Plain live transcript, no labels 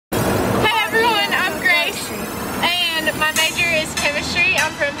Chemistry.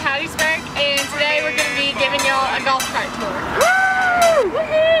 I'm from Hattiesburg, and today we're going to be giving y'all a golf cart tour. Woo!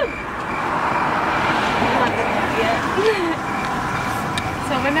 Woohoo!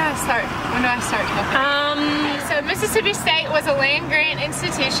 So when do I start talking? So Mississippi State was a land grant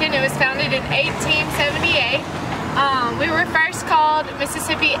institution. It was founded in 1878. We were first called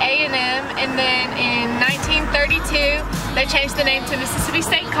Mississippi A&M, and then in 1932 they changed the name to Mississippi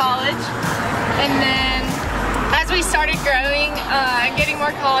State College. And then as we started growing and getting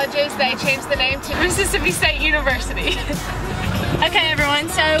more colleges, they changed the name to Mississippi State University. Okay everyone,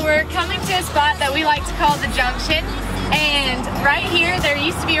 so we're coming to a spot that we like to call the Junction. And right here, there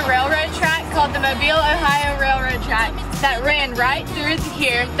used to be a railroad track called the Mobile, Ohio Railroad Track that ran right through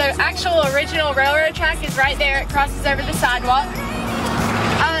here. The actual original railroad track is right there. It crosses over the sidewalk.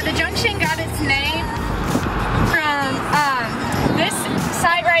 The Junction got its name from this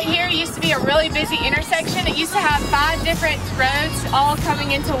site right here. Used to be a really busy intersection. It used to have 5 different roads all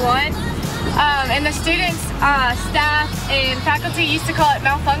coming into one. And the students, staff, and faculty used to call it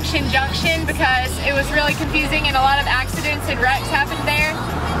Malfunction Junction because it was really confusing and a lot of accidents and wrecks happened there.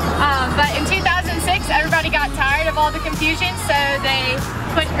 But in 2006, everybody got tired of all the confusion, so they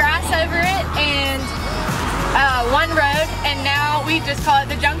put grass over it and one road, and now we just call it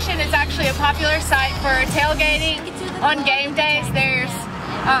the Junction. It's actually a popular site for tailgating on game days. There's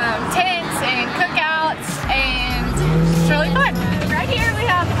tents and cookouts, and it's really fun. Right here we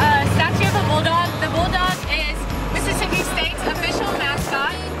have a statue of a bulldog. The bulldog is Mississippi State's official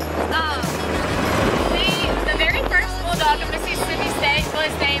mascot. The very first bulldog of Mississippi State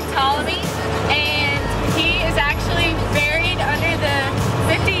was named Ptolemy, and he is actually buried under the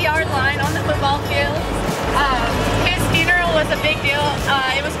 50-yard line on the football field. His funeral was a big deal.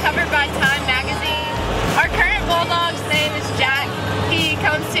 It was covered by Time magazine. Our current bulldog's name is Jack. He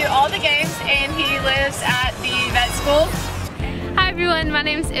comes to all the games and he lives at the vet school. Hi everyone, my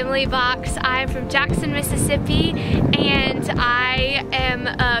name is Emily Box. I'm from Jackson, Mississippi, and I am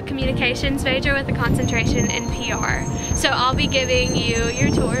a communications major with a concentration in PR. So I'll be giving you your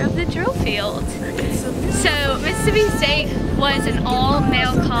tour of the drill field. So Mississippi State was an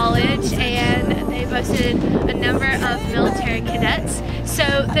all-male college, and they boasted a number of military cadets. So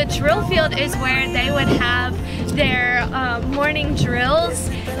the drill field is where they would have their morning drills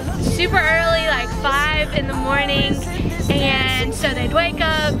super early, like 5 in the morning. And so they'd wake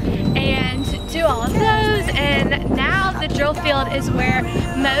up and do all of those, and now the drill field is where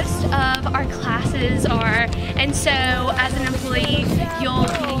most of our classes are. And so as an employee, you'll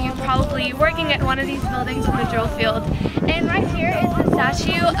be probably working at one of these buildings in the drill field. And right here is the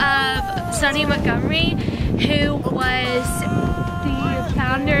statue of Sonny Montgomery, who was the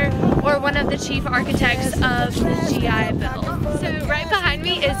founder or one of the chief architects of the GI Bill. So right behind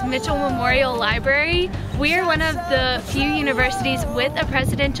me is Mitchell Memorial Library. We're one of the few universities with a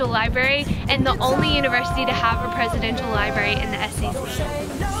presidential library and the only university to have a presidential library in the SEC.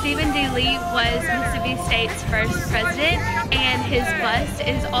 Stephen D. Lee was Mississippi State's first president, and his bust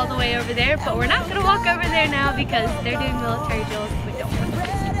is all the way over there, but we're not going to walk over there now because they're doing military drills and we don't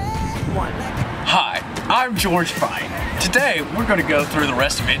want to. Hi, I'm George Fine. Today we're going to go through the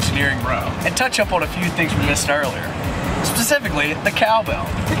rest of Engineering Row and touch up on a few things we missed earlier. Specifically, the cowbell.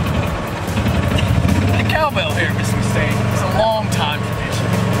 The cowbell here at Mississippi State is a long time tradition.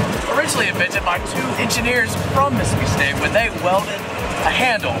 Originally invented by 2 engineers from Mississippi State when they welded a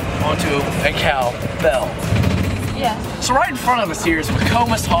handle onto a cowbell. Yeah. So right in front of us here is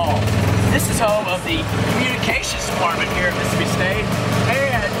McComas Hall. This is home of the communications department here at Mississippi State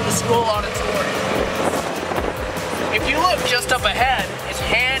and the school auditorium. If you look just up ahead, it's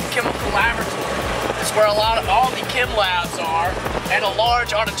Hand Chemical Laboratory. It's where all the chem labs are, and a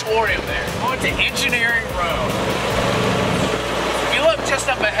large auditorium there. Going to Engineering Row. If you look just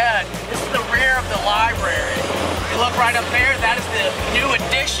up ahead, this is the rear of the library. If you look right up there, that is the new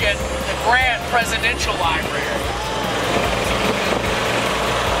addition, the Grant Presidential Library.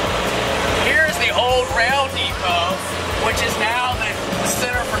 Here is the old rail depot, which is now the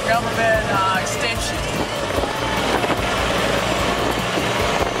Center for Government Extension.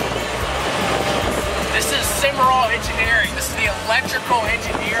 This is Cimarron Engineering. This is the electrical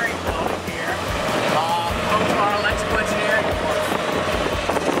engineering building here. Home to our electrical engineering department.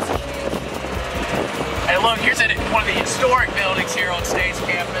 And look, here's one of the historic buildings here on State's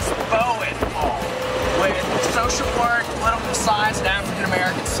campus, Bowen Hall, with social work, political science, and African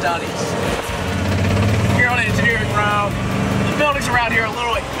American studies. Here on Engineering Row, the buildings around here are a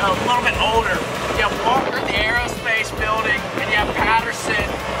little bit older. You have Walker, the aerospace building, and you have Patterson,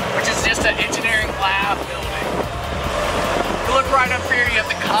 which is just an engineering lab building. You look right up here, you have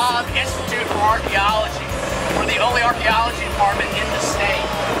the Cobb Institute for Archaeology, one of the only archaeology department in the state.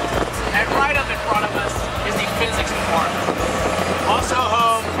 And right up in front of us is the physics department. Also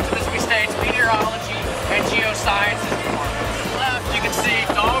home to Mississippi State's meteorology and geosciences department. To the left, you can see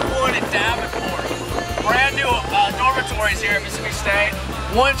Dogwood and Davenport. Brand new dormitories here at Mississippi State.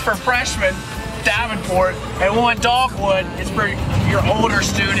 One's for freshmen, Davenport, and one Dogwood is for your older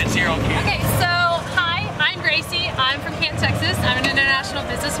students here on campus. Okay, so hi, I'm Gracie. I'm from Canton, Texas. I'm an international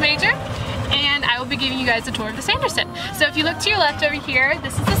business major, and I will be giving you guys a tour of the Sanderson. So if you look to your left over here,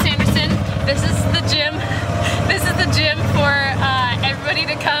 this is the Sanderson. This is the gym. This is the gym for everybody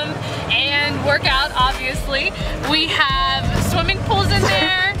to come and work out, obviously. We have swimming pools in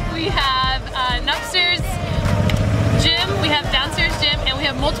there. We have an upstairs gym. We have downstairs gym, and we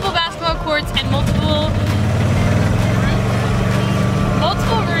have multiple basketball courts and multiple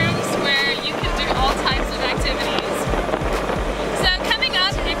rooms where you can do all types of activities. So coming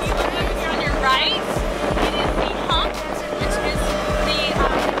up, if you look over here on your right, it is the hump, which is the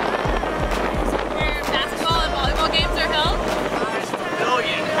where basketball and volleyball games are held.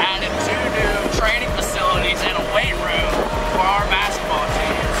 Pavilion added 2 new training facilities and a weight room for our basketball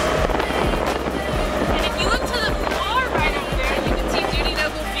teams. And if you look to the far right over there, you can see Judy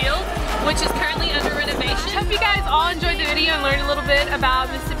Noble Field, which is currently under renovation. Hope you guys all enjoyed the video and learned a little bit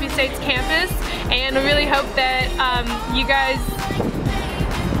about Mississippi State's campus, and I really hope that you guys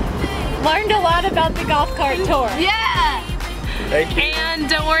Learned a lot about the golf cart tour. yeah! Thank you. And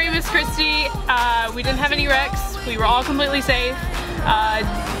don't worry, Miss Christie, we didn't have any wrecks. We were all completely safe.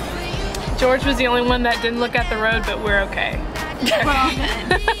 George was the only one that didn't look at the road, but we're okay. We're all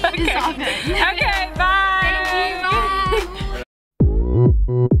good. Okay. It's all good. Okay, bye! Thank you, bye!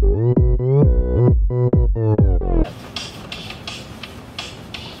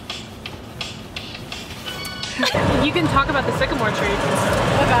 You can talk about the sycamore tree.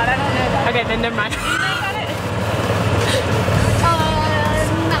 Oh god, I don't know that. Okay, then never mind.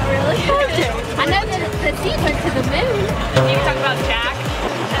 Not really. Okay. I know that the seed went to the moon. You can talk about Jack.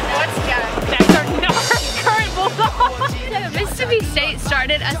 What's Jack? Jack's our current bulldog. So Mississippi State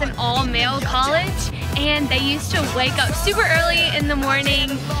started as an all-male college, and they used to wake up super early in the morning.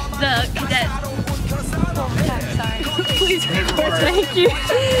 The cadets. Sorry. Please record. Thank you.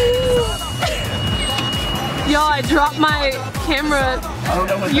 Y'all, I dropped my camera.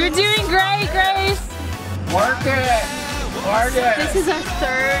 You're doing great, Grace. Work it! Work it! This is our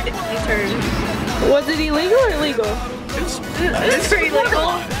third intern. Was it illegal or legal? It's pretty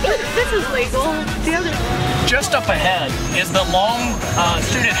legal. This is legal. The other. Just up ahead is the Long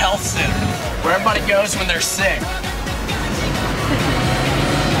Student Health Center, where everybody goes when they're sick.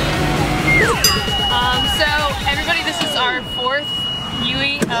 So everybody, this is our 4th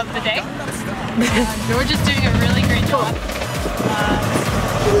UE of the day. George is doing a really great job.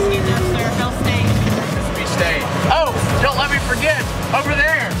 Mississippi State. Oh, don't let me forget, over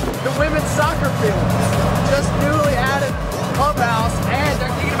there, the women's soccer field. Just newly added clubhouse, and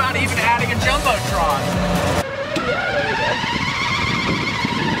they're thinking about even adding a jumbotron.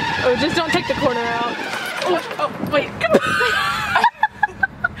 Oh, just don't take the corner out. Oh wait, come on.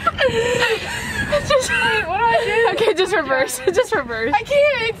 Wait, what do I do? Okay, just reverse. Just reverse. I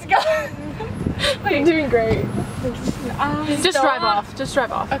can't, it's gone. You're doing great. Just stop. drive off. Just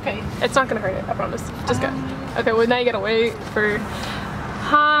drive off. Okay. It's not gonna hurt it, I promise. Just go. Okay, well now you gotta wait for...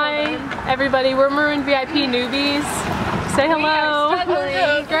 Hi, everybody. We're Maroon VIP newbies. Say hello.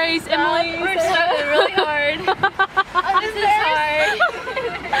 struggling. Grace, Emily. We're struggling really hard. This is hard.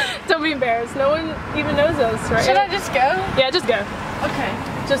 Don't be embarrassed. No one even knows us, right? Should I just go? Yeah, just go. Okay.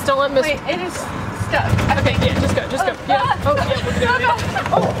 Just don't let Miss... Wait, it is stuck. Okay, yeah, just go, just go. Yeah. Oh, yeah, we're good.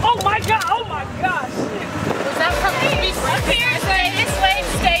 Oh my god, oh my gosh. Was that from Up here is Davis Wade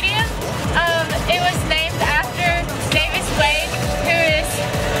Stadium. It was named after Davis Wade, who is...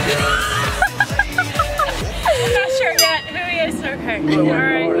 I'm not sure yet who he is. Okay.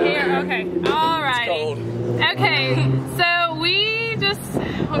 Alright, here, okay. Alrighty. Okay, so we just...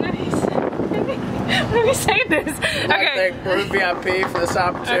 What did we say this? I Okay. thank Maroon VIP for this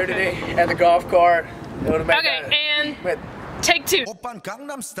opportunity and the golf cart. It would have made Okay, that. and take 2. Oppan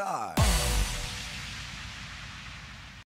Gangnam Style.